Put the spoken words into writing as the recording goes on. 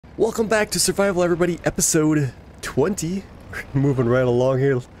Welcome back to Survival, everybody, episode 20. Moving right along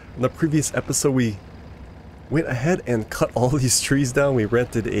here. In the previous episode, we went ahead and cut all these trees down. We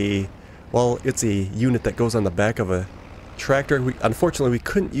rented it's a unit that goes on the back of a tractor. Unfortunately, we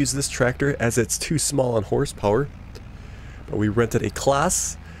couldn't use this tractor as it's too small on horsepower. But we rented a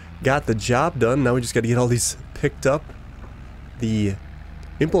class, got the job done. Now we just got to get all these picked up. The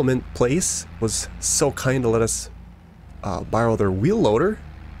implement place was so kind to let us borrow their wheel loader,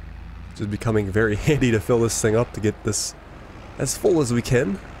 which is becoming very handy to fill this thing up to get this as full as we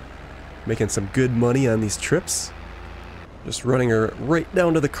can. Making some good money on these trips. Just running her right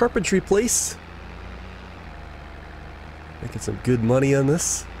down to the carpentry place. Making some good money on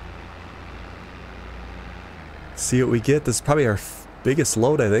this. See what we get. This is probably our biggest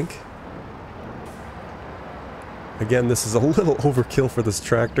load, I think. Again, this is a little overkill for this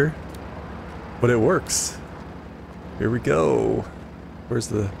tractor, but it works. Here we go. Where's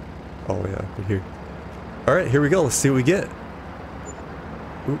the... Oh yeah, right here. Alright, here we go. Let's see what we get.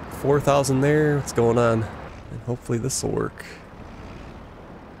 Oop, 4,000 there. What's going on? And hopefully this will work.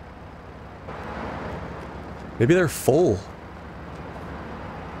 Maybe they're full.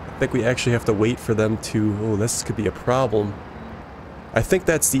 I think we actually have to wait for them to... Oh, this could be a problem. I think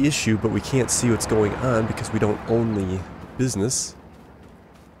that's the issue, but we can't see what's going on because we don't own the business.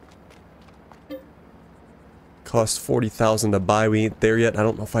 Cost 40,000 to buy. We ain't there yet. I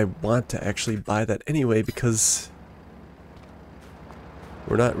don't know if I want to actually buy that anyway because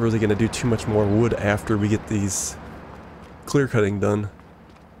we're not really going to do too much more wood after we get these clear cutting done.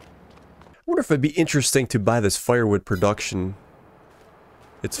 I wonder if it'd be interesting to buy this firewood production.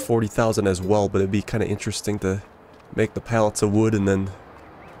 It's 40,000 as well, but it'd be kind of interesting to make the pallets of wood and then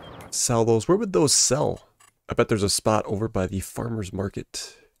sell those. Where would those sell? I bet there's a spot over by the farmer's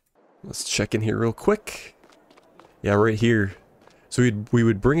market. Let's check in here real quick. Yeah, right here. So we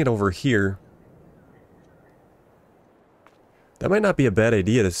would bring it over here. That might not be a bad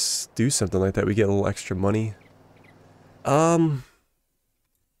idea to do something like that. We get a little extra money. Let's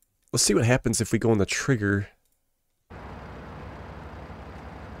see what happens if we go on the trigger.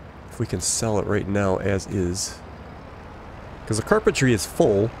 If we can sell it right now as is. Because the carpentry is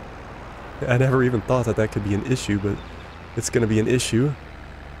full. I never even thought that that could be an issue, but it's going to be an issue.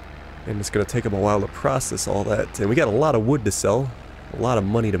 And it's going to take them a while to process all that. And we got a lot of wood to sell. A lot of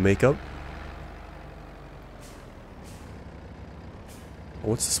money to make up.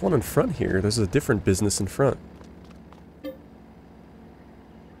 What's this one in front here? There's a different business in front.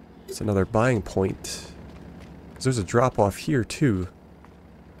 It's another buying point. Because there's a drop off here too.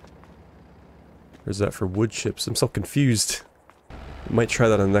 Or is that for wood chips? I'm so confused. Might try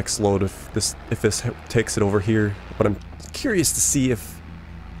that on the next load if this takes it over here. But I'm curious to see if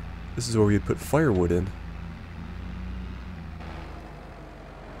this is where we put firewood in.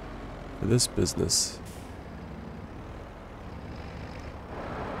 For this business.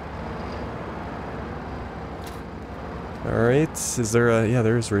 Alright, is there a... Yeah,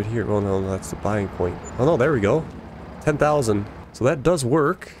 there is right here. Well, no, that's the buying point. Oh no, there we go. 10,000. So that does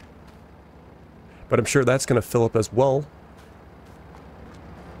work. But I'm sure that's going to fill up as well.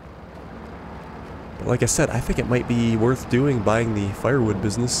 But like I said, I think it might be worth buying the firewood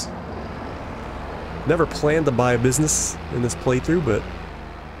business. Never planned to buy a business in this playthrough, but...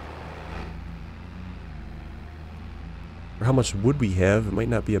 For how much wood we have, it might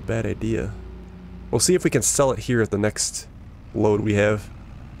not be a bad idea. We'll see if we can sell it here at the next load we have.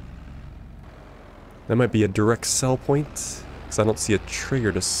 That might be a direct sell point, because I don't see a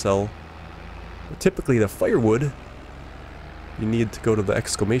trigger to sell. But typically the firewood, you need to go to the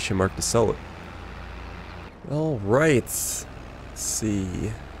exclamation mark to sell it. Alright, let's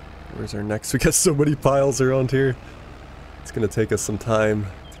see. Where's our next? We got so many piles around here. It's gonna take us some time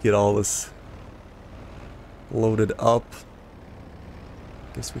to get all this loaded up.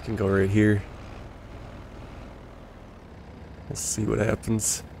 Guess we can go right here. We'll see what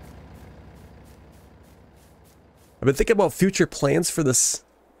happens. I've been thinking about future plans for this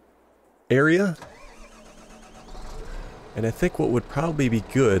area. And I think what would probably be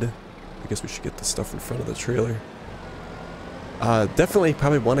good... I guess we should get the stuff in front of the trailer. Definitely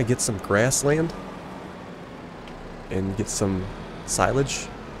probably want to get some grassland. And get some silage.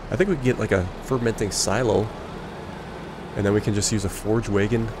 I think we could get like a fermenting silo. And then we can just use a forge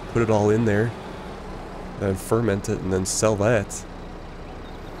wagon, put it all in there. And ferment it and then sell that.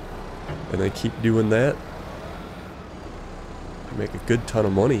 And then keep doing that. Make a good ton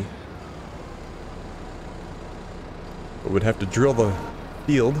of money. But we'd have to drill the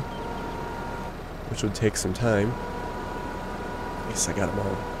field, which would take some time. At least I got them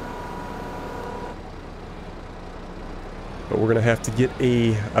all. But we're gonna have to get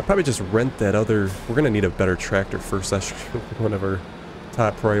a... I'll probably just rent that other... We're gonna need a better tractor first. That's one of our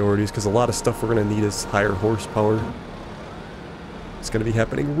top priorities, because a lot of stuff we're gonna need is higher horsepower. It's gonna be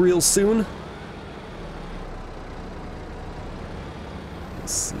happening real soon.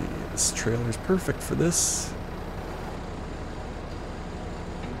 Let's see, this trailer's perfect for this.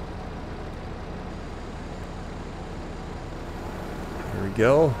 There we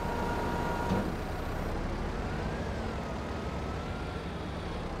go.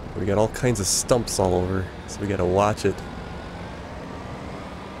 We got all kinds of stumps all over, so we gotta watch it.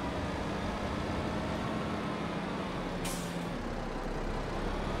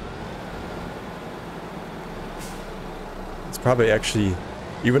 It's probably actually,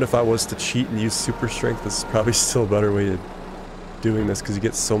 even if I was to cheat and use super strength, this is probably still a better way to doing this, because you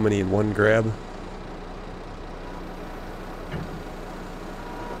get so many in one grab.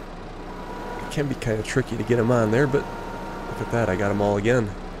 It can be kind of tricky to get them on there, but look at that, I got them all again.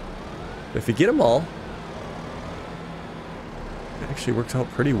 If you get them all, it actually works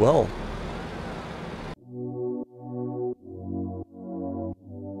out pretty well.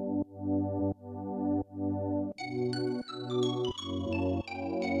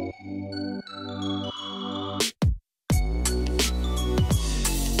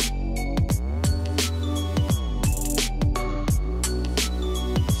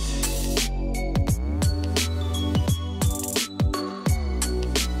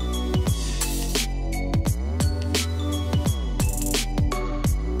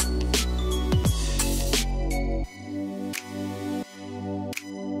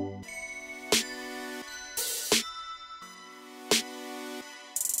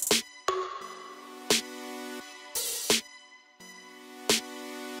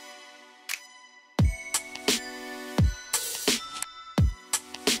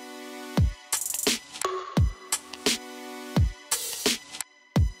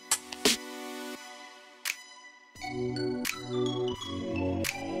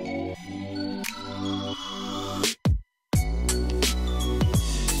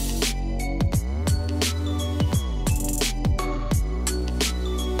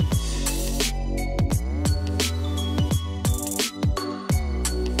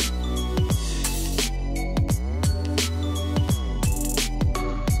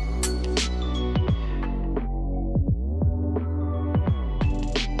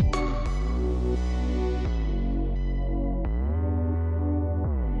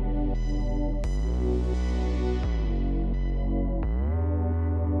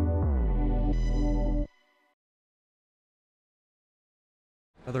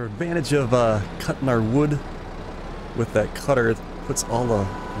 Another advantage of cutting our wood with that cutter, it puts all the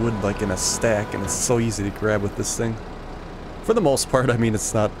wood like in a stack, and it's so easy to grab with this thing. For the most part, I mean,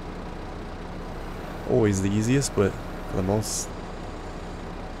 it's not always the easiest, but for the most,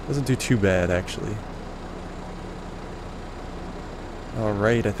 doesn't do too bad actually.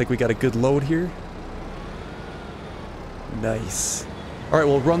 Alright, I think we got a good load here. Nice. Alright,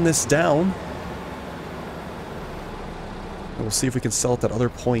 we'll run this down. We'll see if we can sell at that other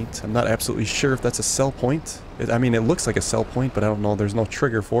point. I'm not absolutely sure if that's a sell point. I mean, it looks like a sell point, but I don't know. There's no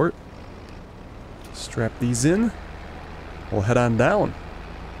trigger for it. Strap these in. We'll head on down.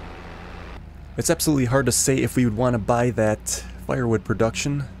 It's absolutely hard to say if we would want to buy that firewood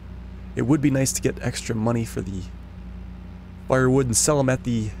production. It would be nice to get extra money for the firewood and sell them at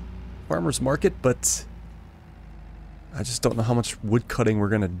the farmer's market, but I just don't know how much wood cutting we're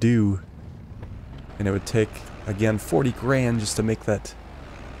going to do. And it would take, again, 40 grand just to make that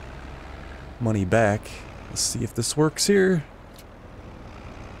money back. Let's see if this works here.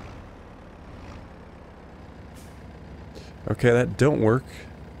 Okay, that don't work.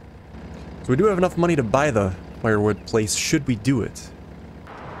 So we do have enough money to buy the firewood place should we do it.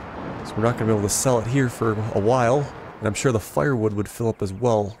 So we're not going to be able to sell it here for a while. And I'm sure the firewood would fill up as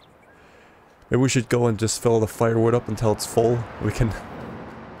well. Maybe we should go and just fill the firewood up until it's full. We can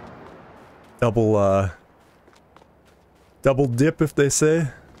double dip, if they say.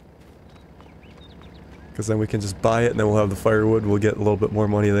 Because then we can just buy it and then we'll have the firewood. We'll get a little bit more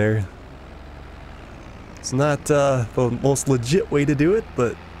money there. It's not the most legit way to do it,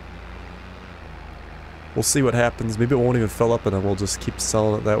 but we'll see what happens. Maybe it won't even fill up and then we'll just keep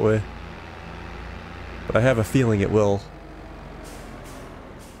selling it that way. But I have a feeling it will.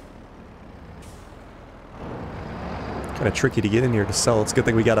 Kind of tricky to get in here to sell. It's a good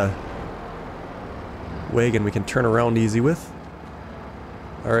thing we got a wagon we can turn around easy with.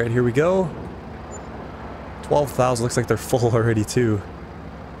 Alright, here we go. 12,000. Looks like they're full already too.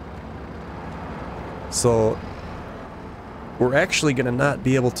 So we're actually gonna not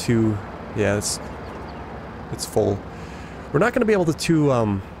be able to... Yeah, it's full. We're not going to be able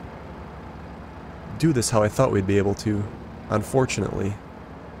to do this how I thought we'd be able to, unfortunately.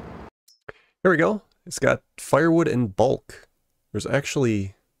 Here we go. It's got firewood in bulk. There's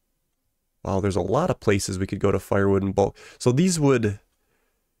actually... Wow, there's a lot of places we could go to firewood in bulk. So these would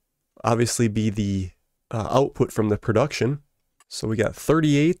obviously be the output from the production. So we got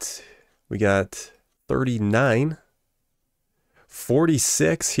 38, we got 39,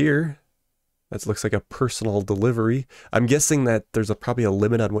 46 here. That looks like a personal delivery. I'm guessing that there's probably a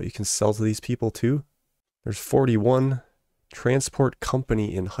limit on what you can sell to these people too. There's 41, transport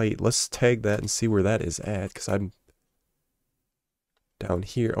company in height. Let's tag that and see where that is at, because I'm down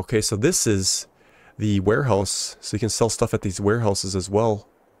here. Okay, so this is the warehouse, so you can sell stuff at these warehouses as well.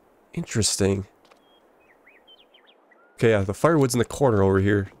 Interesting. Okay, yeah, the firewood's in the corner over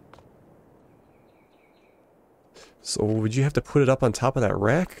here. So would you have to put it up on top of that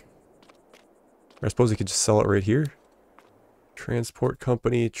rack? Or I suppose you could just sell it right here. Transport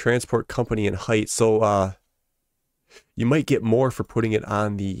company in height. So you might get more for putting it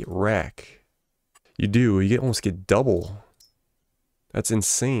on the rack. You do, you almost get double. That's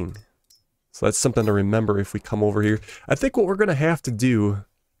insane. So that's something to remember if we come over here. I think what we're going to have to do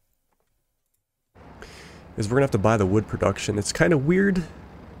is we're going to have to buy the wood production. It's kind of weird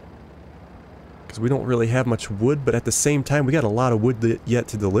because we don't really have much wood, but at the same time we got a lot of wood yet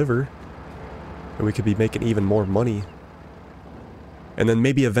to deliver. And we could be making even more money. And then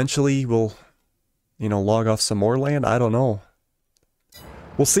maybe eventually we'll, you know, log off some more land. I don't know.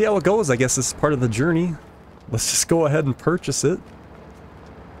 We'll see how it goes. I guess this is part of the journey. Let's just go ahead and purchase it.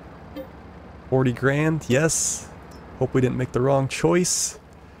 40 grand, yes. Hope we didn't make the wrong choice.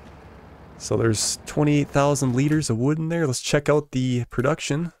 So there's 28,000 liters of wood in there. Let's check out the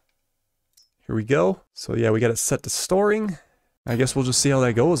production. Here we go. So yeah, we got it set to storing. I guess we'll just see how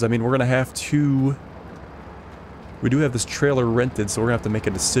that goes. I mean, we're gonna have to... We do have this trailer rented, so we're gonna have to make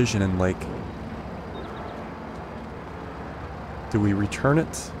a decision and like... Do we return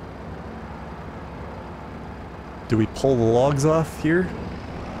it? Do we pull the logs off here?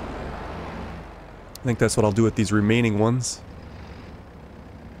 I think that's what I'll do with these remaining ones.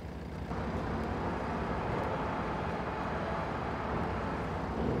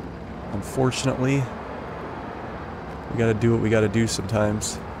 Unfortunately, we gotta do what we gotta do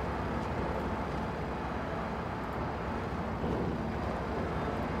sometimes.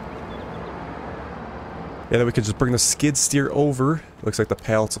 Yeah, then we could just bring the skid steer over. Looks like the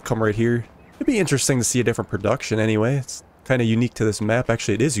pallets will come right here. It'd be interesting to see a different production anyway. It's kind of unique to this map.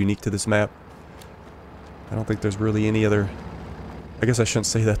 Actually, it is unique to this map. I don't think there's really any other... I guess I shouldn't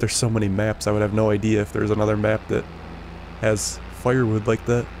say that. There's so many maps. I would have no idea if there's another map that has firewood like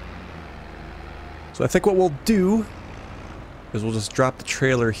that. So I think what we'll do is we'll just drop the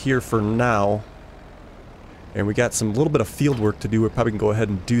trailer here for now. And we got some little bit of field work to do. We probably can go ahead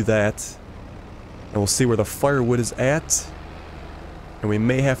and do that. And we'll see where the firewood is at. And we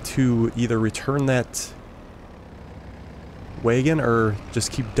may have to either return that wagon or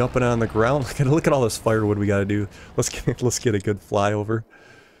just keep dumping it on the ground. Look at all this firewood we gotta do. Let's get a good flyover.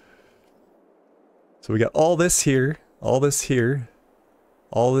 So we got all this here, all this here,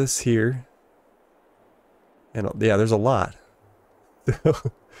 all this here. And yeah, there's a lot.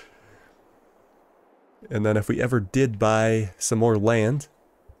 And then if we ever did buy some more land,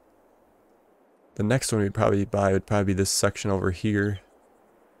 the next one we'd probably buy would probably be this section over here.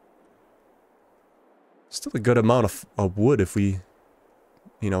 Still a good amount of wood if we,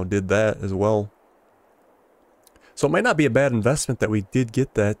 you know, did that as well. So it might not be a bad investment that we did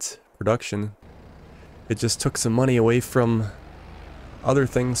get that production. It just took some money away from other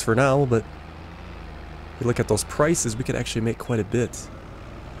things for now, but if we look at those prices, we could actually make quite a bit.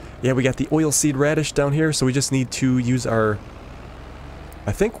 Yeah, we got the oilseed radish down here, so we just need to use our...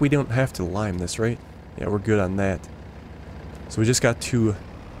 I think we don't have to lime this, right? Yeah, we're good on that. So we just got to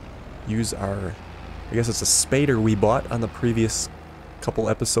use our... I guess it's a spader we bought on the previous couple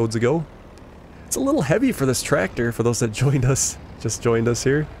episodes ago. It's a little heavy for this tractor, for those that joined us, just joined us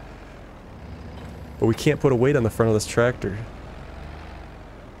here. But we can't put a weight on the front of this tractor.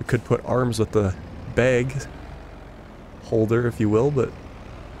 We could put arms with the bag holder, if you will, but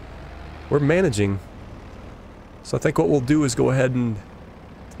we're managing. So I think what we'll do is go ahead and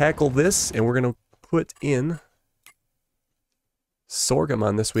tackle this, and we're going to put in sorghum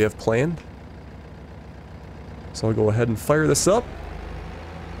on this we have planned. So I'll go ahead and fire this up,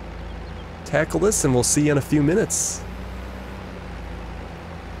 tackle this, and we'll see you in a few minutes.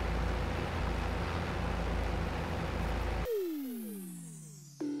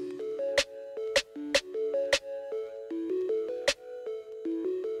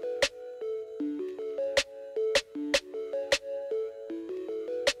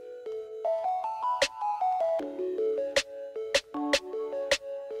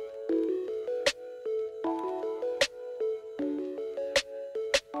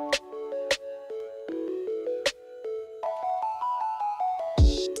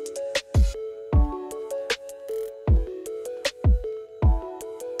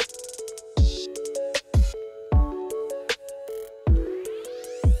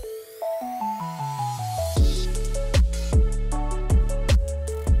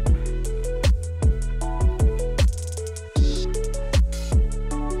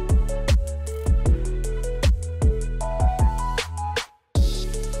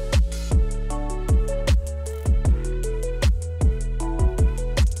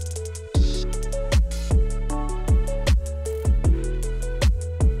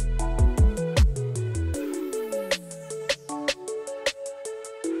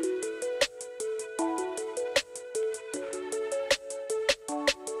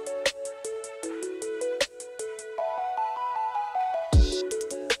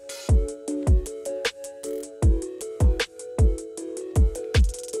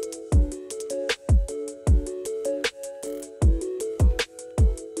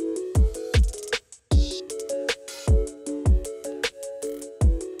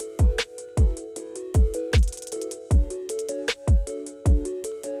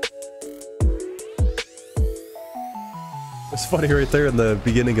 funny right there in the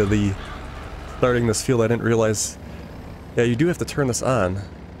beginning of the starting this field, I didn't realize. Yeah, you do have to turn this on.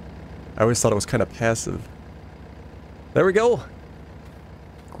 I always thought it was kind of passive. There we go.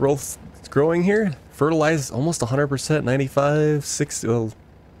 Growth is growing here. Fertilized almost 100%, 95, 60, well,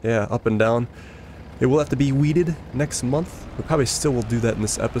 yeah, up and down. It will have to be weeded next month. We probably still will do that in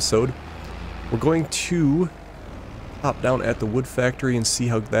this episode. We're going to hop down at the wood factory and see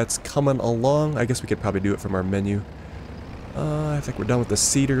how that's coming along. I guess we could probably do it from our menu. I think we're done with the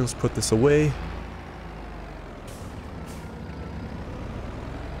cedar. Let's put this away.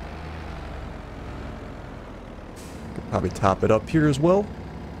 Could probably top it up here as well.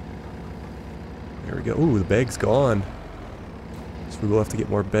 There we go. Ooh, the bag's gone. So we will have to get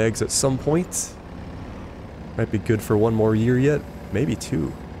more bags at some point. Might be good for one more year yet. Maybe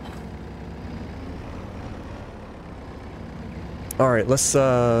two. Alright, let's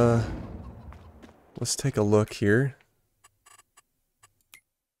take a look here.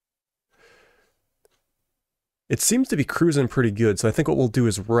 It seems to be cruising pretty good, so I think what we'll do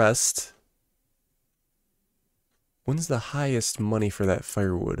is rest. When's the highest money for that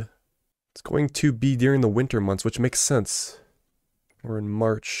firewood? It's going to be during the winter months, which makes sense. We're in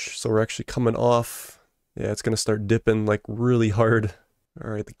March, so we're actually coming off. Yeah, it's going to start dipping like really hard.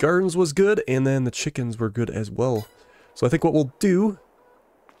 Alright, the gardens was good, and then the chickens were good as well. So I think what we'll do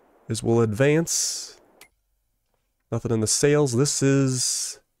is we'll advance. Nothing in the sales. This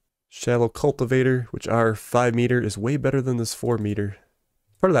is shallow cultivator, which our 5 meter is way better than this 4 meter.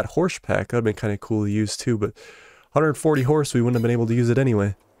 Part of that horse pack, that would have been kind of cool to use too, but 140 horse, we wouldn't have been able to use it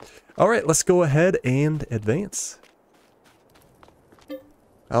anyway. Alright, let's go ahead and advance.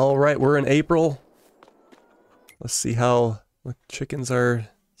 Alright, we're in April. Let's see how the chickens are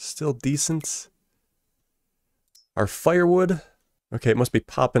still decent. Our firewood. Okay, it must be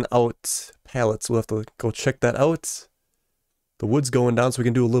popping out pallets. We'll have to go check that out. The wood's going down so we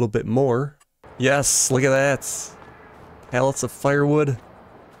can do a little bit more. Yes, look at that. Pallets of firewood.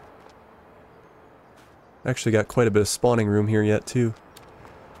 Actually got quite a bit of spawning room here yet too.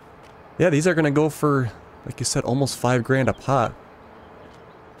 Yeah, these are gonna go for, like you said, almost 5 grand a pot.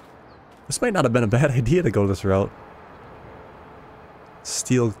 This might not have been a bad idea to go this route.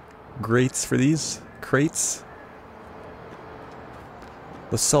 Steel grates for these crates.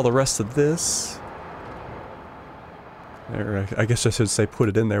 Let's sell the rest of this. Or I guess I should say put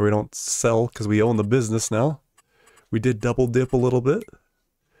it in there. We don't sell because we own the business now. We did double dip a little bit.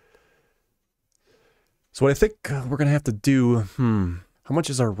 So what I think we're going to have to do, how much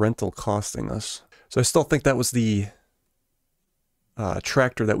is our rental costing us? So I still think that was the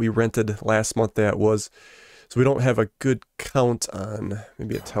tractor that we rented last month that was. So we don't have a good count on,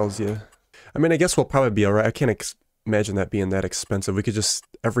 maybe it tells you. I mean, I guess we'll probably be alright. I can't imagine that being that expensive. We could just,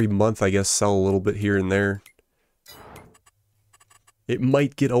 every month, I guess, sell a little bit here and there. It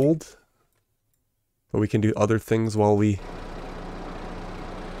might get old, but we can do other things while we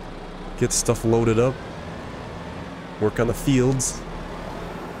get stuff loaded up. Work on the fields.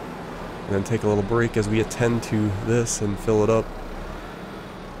 And then take a little break as we attend to this and fill it up.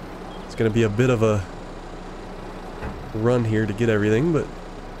 It's going to be a bit of a run here to get everything, but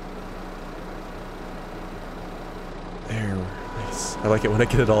there, nice. I like it when I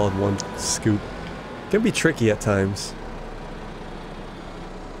get it all in one scoop. It can be tricky at times.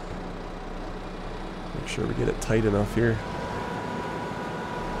 Make sure we get it tight enough here.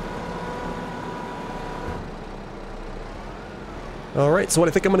 Alright, so what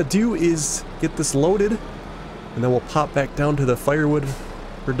I think I'm going to do is get this loaded, and then we'll pop back down to the firewood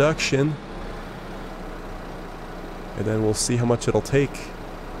production. And then we'll see how much it'll take.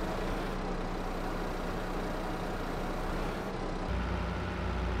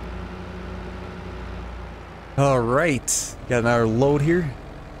 Alright, got our load here.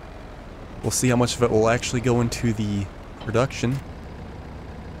 We'll see how much of it will actually go into the production.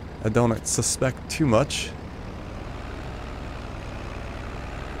 I don't suspect too much.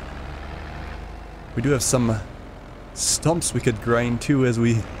 We do have some stumps we could grind too as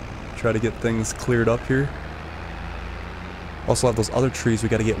we try to get things cleared up here. Also have those other trees we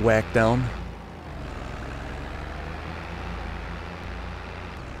gotta get whacked down.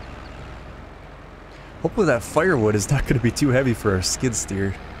 Hopefully that firewood is not gonna be too heavy for our skid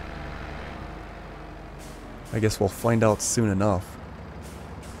steer. I guess we'll find out soon enough.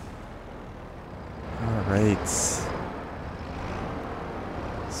 Alright.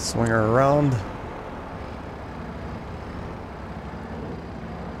 Swing her around.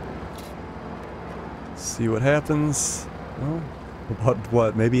 See what happens. Well, about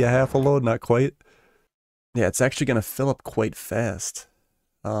what, maybe a half a load? Not quite. Yeah, it's actually gonna fill up quite fast.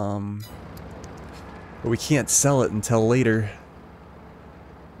 But we can't sell it until later.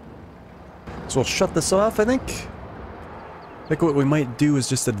 So we'll shut this off, I think. I think what we might do is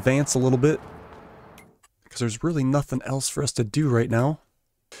just advance a little bit, because there's really nothing else for us to do right now.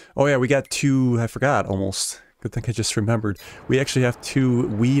 Oh yeah, we got to, I forgot almost. Good thing I just remembered. We actually have to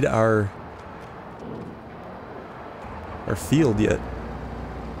weed our field yet.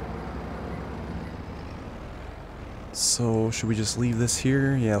 So should we just leave this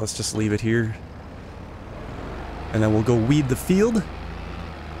here? Yeah, let's just leave it here. And then we'll go weed the field.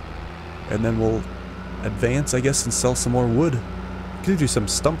 And then we'll advance, I guess, and sell some more wood. Could do some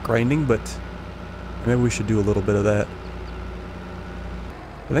stump grinding, but maybe we should do a little bit of that.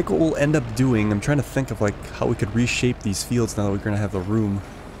 I think what we'll end up doing, I'm trying to think of like how we could reshape these fields now that we're going to have the room.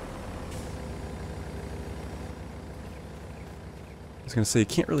 I was going to say, you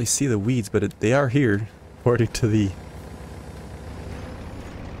can't really see the weeds, but they are here, according to the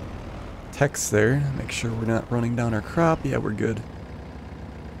text there. Make sure we're not running down our crop. Yeah, we're good.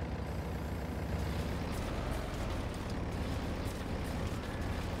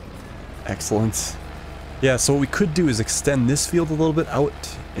 Excellent. Yeah, so what we could do is extend this field a little bit out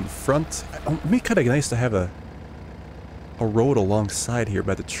in front. It'd be kind of nice to have a road alongside here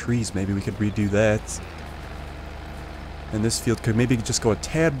by the trees. Maybe we could redo that. And this field could maybe just go a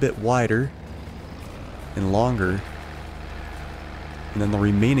tad bit wider and longer. And then the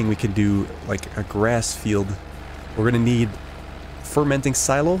remaining we can do like a grass field. We're going to need fermenting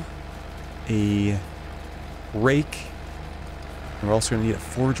silo, a rake, and we're also going to need a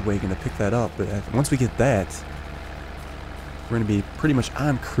forage wagon to pick that up. But once we get that, we're going to be pretty much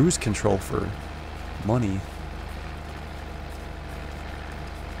on cruise control for money.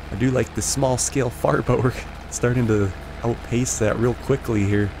 I do like the small scale fart, but we're starting to outpace that real quickly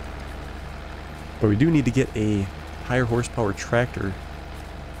here. But we do need to get a higher horsepower tractor.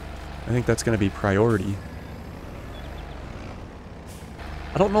 I think that's going to be priority.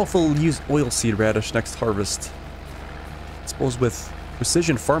 I don't know if we'll use oilseed radish next harvest. I suppose with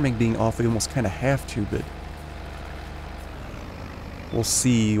precision farming being off, we almost kind of have to, but we'll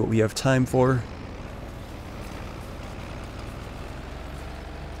see what we have time for.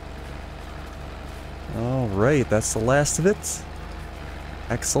 Alright, that's the last of it.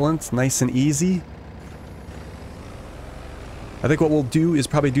 Excellent, nice and easy. I think what we'll do is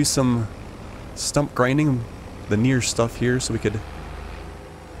probably do some stump grinding, the near stuff here, so we could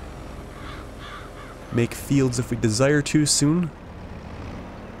make fields if we desire to soon.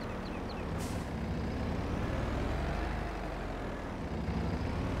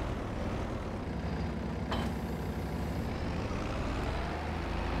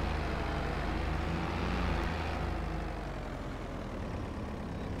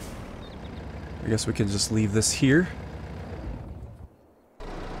 I guess we can just leave this here.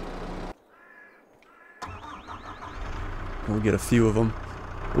 We'll get a few of them.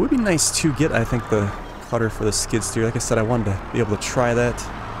 It would be nice to get, I think, the cutter for the skid steer. Like I said, I wanted to be able to try that.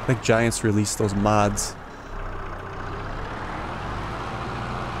 I think Giants released those mods.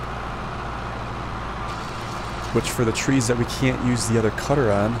 Which, for the trees that we can't use the other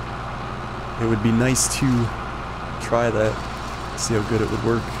cutter on, it would be nice to try that. See how good it would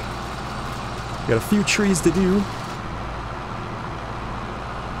work. Got a few trees to do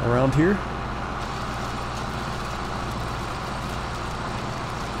around here.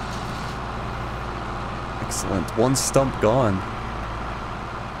 Excellent. One stump gone.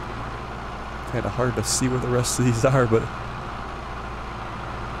 Kind of hard to see where the rest of these are, but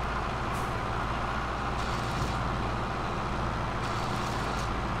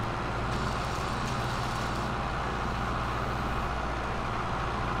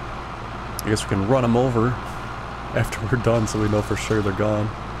I guess we can run them over after we're done so we know for sure they're gone.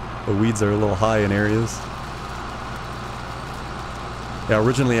 The weeds are a little high in areas. Yeah,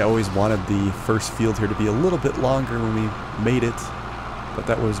 originally I always wanted the first field here to be a little bit longer when we made it, but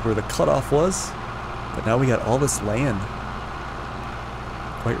that was where the cutoff was. But now we got all this land.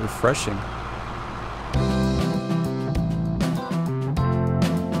 Quite refreshing.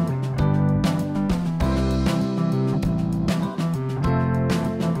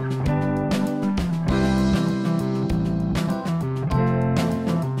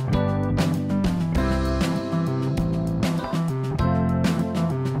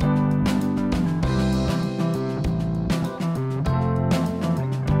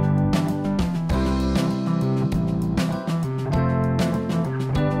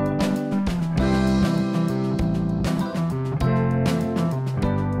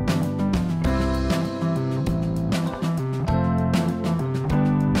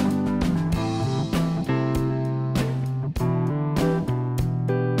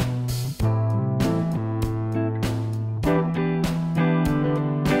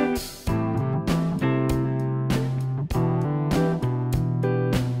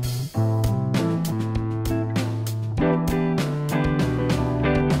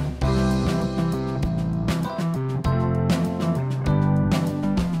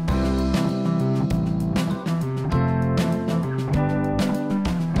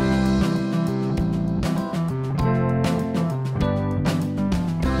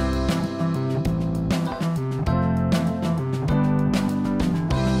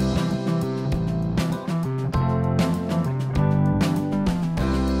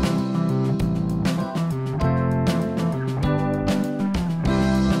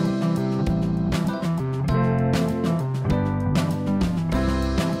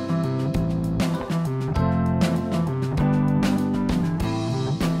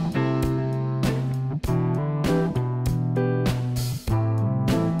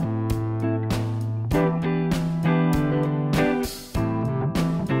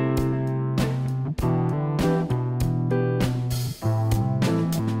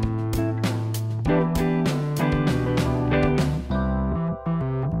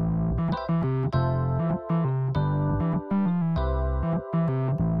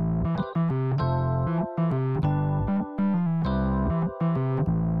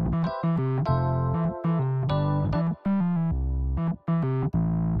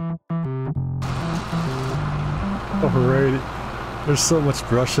 Alrighty. There's so much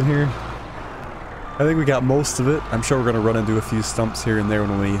brush in here. I think we got most of it. I'm sure we're going to run into a few stumps here and there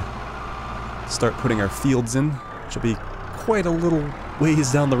when we start putting our fields in, which will be quite a little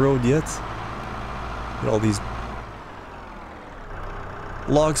ways down the road yet. Get all these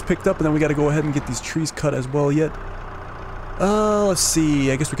logs picked up, and then we got to go ahead and get these trees cut as well yet. Let's see.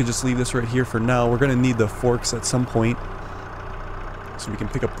 I guess we could just leave this right here for now. We're going to need the forks at some point, so we can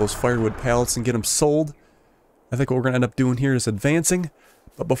pick up those firewood pallets and get them sold. I think what we're going to end up doing here is advancing.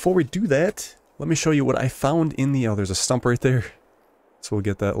 But before we do that, let me show you what I found in the... Oh, there's a stump right there. So we'll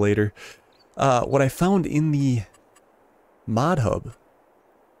get that later. What I found in the mod hub.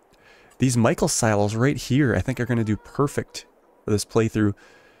 These Michael silos right here, I think are going to do perfect for this playthrough.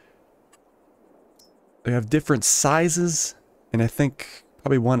 They have different sizes, and I think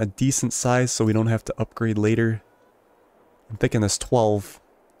probably want a decent size so we don't have to upgrade later. I'm thinking this 12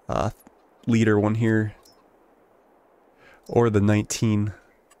 liter one here. Or the 19.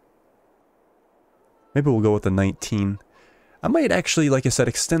 Maybe we'll go with the 19. I might actually, like I said,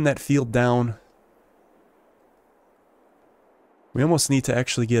 extend that field down. We almost need to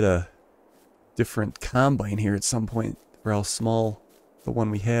actually get a different combine here at some point for how small the one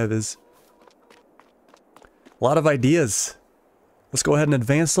we have is. A lot of ideas. Let's go ahead and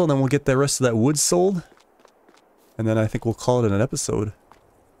advance though, and then we'll get the rest of that wood sold. And then I think we'll call it an episode.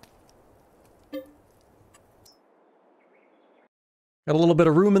 Got a little bit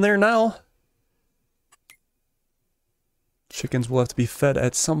of room in there now. Chickens will have to be fed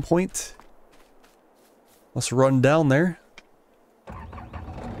at some point. Let's run down there.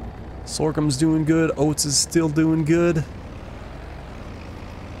 Sorghum's doing good. Oats is still doing good.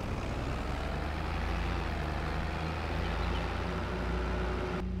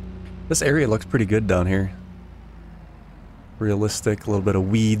 This area looks pretty good down here. Realistic, a little bit of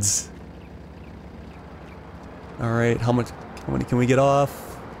weeds. Alright, how many can we get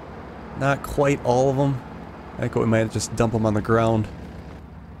off? Not quite all of them. I think we might just dump them on the ground.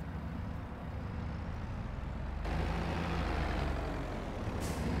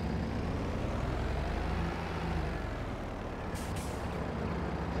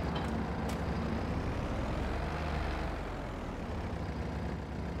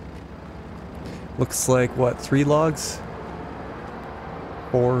 Looks like, what, 3 logs?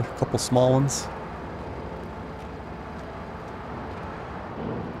 4, a couple small ones.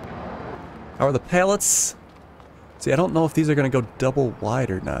 How are the pallets? See, I don't know if these are going to go double wide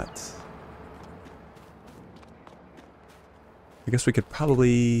or not. I guess we could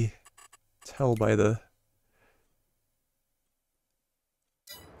probably tell by the...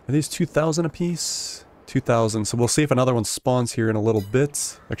 Are these 2,000 apiece? 2,000, so we'll see if another one spawns here in a little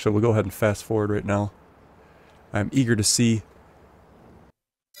bit. Actually, we'll go ahead and fast forward right now. I'm eager to see.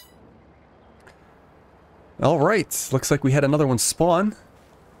 Alright, looks like we had another one spawn.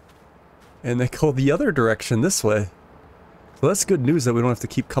 And they go the other direction, this way. So that's good news that we don't have to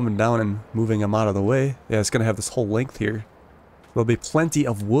keep coming down and moving them out of the way. Yeah, it's going to have this whole length here. There'll be plenty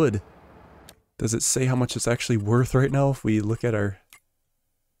of wood. Does it say how much it's actually worth right now if we look at our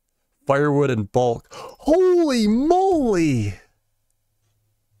firewood in bulk? Holy moly!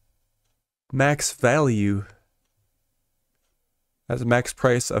 Max value. That's a max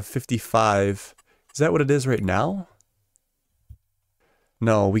price of 55. Is that what it is right now?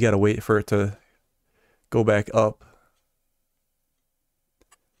 No, we gotta wait for it to go back up.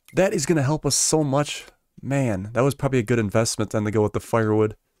 That is gonna help us so much. Man, that was probably a good investment then to go with the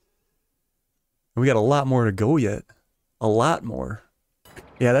firewood. And we got a lot more to go yet. A lot more.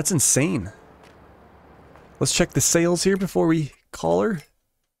 Yeah, that's insane. Let's check the sales here before we call her.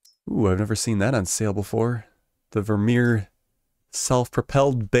 Ooh, I've never seen that on sale before. The Vermeer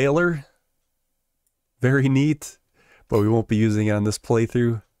self-propelled baler. Very neat. But we won't be using it on this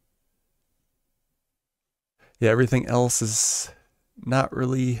playthrough. Yeah, everything else is not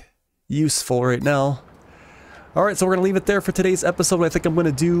really useful right now. Alright, so we're going to leave it there for today's episode. What I think I'm going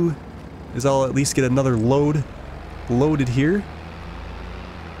to do is I'll at least get another load loaded here.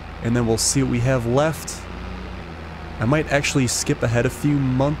 And then we'll see what we have left. I might actually skip ahead a few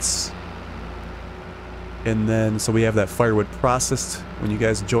months. And then, so we have that firewood processed when you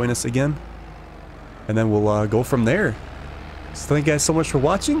guys join us again. And then we'll go from there. So thank you guys so much for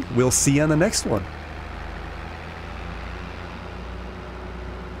watching. We'll see you on the next one.